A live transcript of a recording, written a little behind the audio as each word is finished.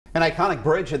An iconic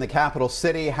bridge in the capital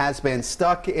city has been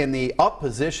stuck in the up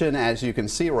position, as you can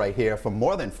see right here, for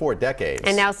more than 4 decades.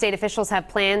 And now state officials have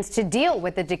plans to deal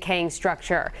with the decaying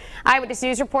structure. Eyewitness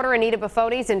News reporter Anita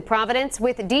Buffoni is in Providence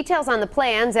with details on the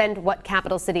plans and what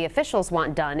capital city officials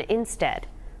want done instead.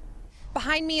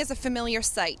 Behind me is a familiar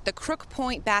sight, the Crook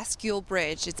Point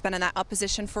Bridge. It's been in that up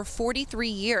position for 43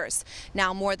 years.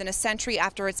 Now, more than a century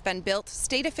after it's been built,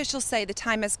 state officials say the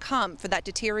time has come for that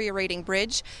deteriorating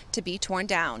bridge to be torn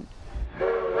down.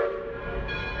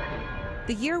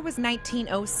 The year was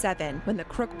 1907 when the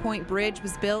Crook Point Bridge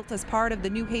was built as part of the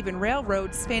New Haven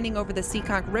Railroad spanning over the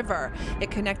Seekonk River.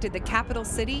 It connected the capital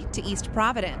city to East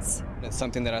Providence. It's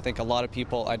something that I think a lot of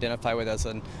people identify with as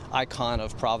an icon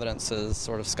of Providence's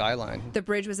sort of skyline. The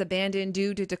bridge was abandoned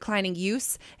due to declining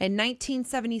use. In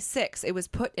 1976, it was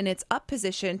put in its up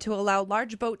position to allow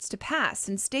large boats to pass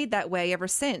and stayed that way ever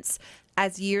since.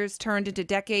 As years turned into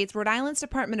decades, Rhode Island's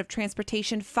Department of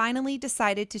Transportation finally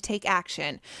decided to take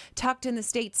action. Tucked in the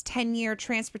state's 10-year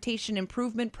transportation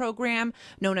improvement program,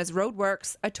 known as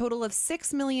Roadworks, a total of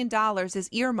 $6 million is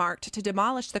earmarked to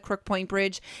demolish the Crook Point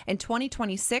Bridge in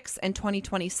 2026 and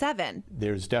 2027.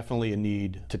 There's definitely a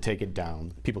need to take it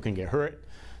down. People can get hurt.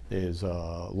 There's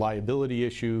liability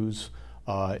issues.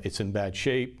 It's in bad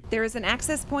shape. There is an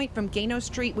access point from Gano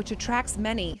Street which attracts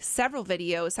many. Several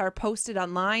videos are posted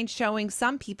online showing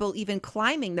some people even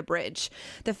climbing the bridge.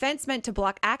 The fence meant to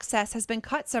block access has been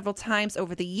cut several times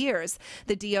over the years.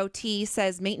 The DOT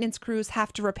says maintenance crews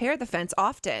have to repair the fence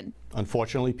often.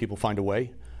 Unfortunately, people find a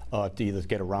way to either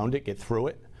get around it, get through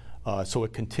it, so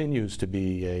it continues to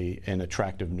be an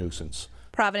attractive nuisance.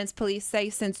 Providence police say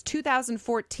since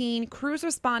 2014, crews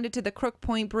responded to the Crook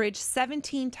Point Bridge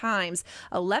 17 times,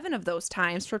 11 of those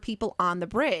times for people on the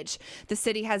bridge. The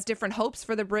city has different hopes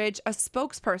for the bridge. A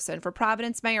spokesperson for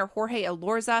Providence Mayor Jorge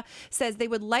Elorza says they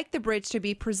would like the bridge to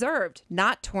be preserved,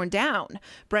 not torn down.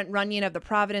 Brent Runyon of the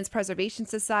Providence Preservation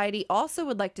Society also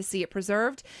would like to see it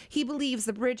preserved. He believes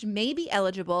the bridge may be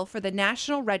eligible for the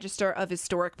National Register of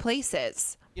Historic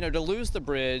Places. You know, to lose the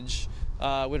bridge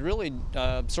would really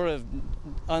sort of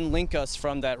unlink us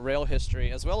from that rail history,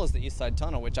 as well as the East Side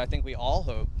Tunnel, which I think we all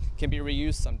hope can be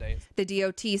reused someday. The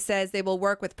DOT says they will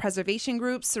work with preservation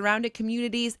groups, surrounding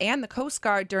communities, and the Coast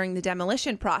Guard during the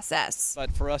demolition process.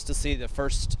 But for us to see the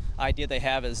first idea they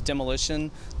have is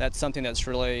demolition, that's something that's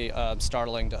really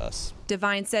startling to us.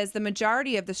 Devine says the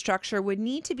majority of the structure would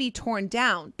need to be torn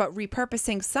down, but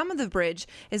repurposing some of the bridge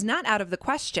is not out of the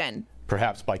question.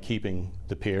 Perhaps by keeping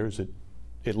the piers,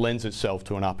 it lends itself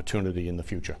to an opportunity in the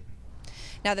future.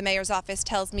 Now, the mayor's office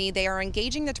tells me they are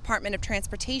engaging the Department of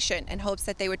Transportation in hopes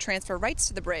that they would transfer rights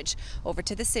to the bridge over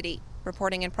to the city.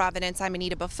 Reporting in Providence, I'm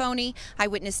Anita Buffoni,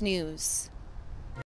 Eyewitness News.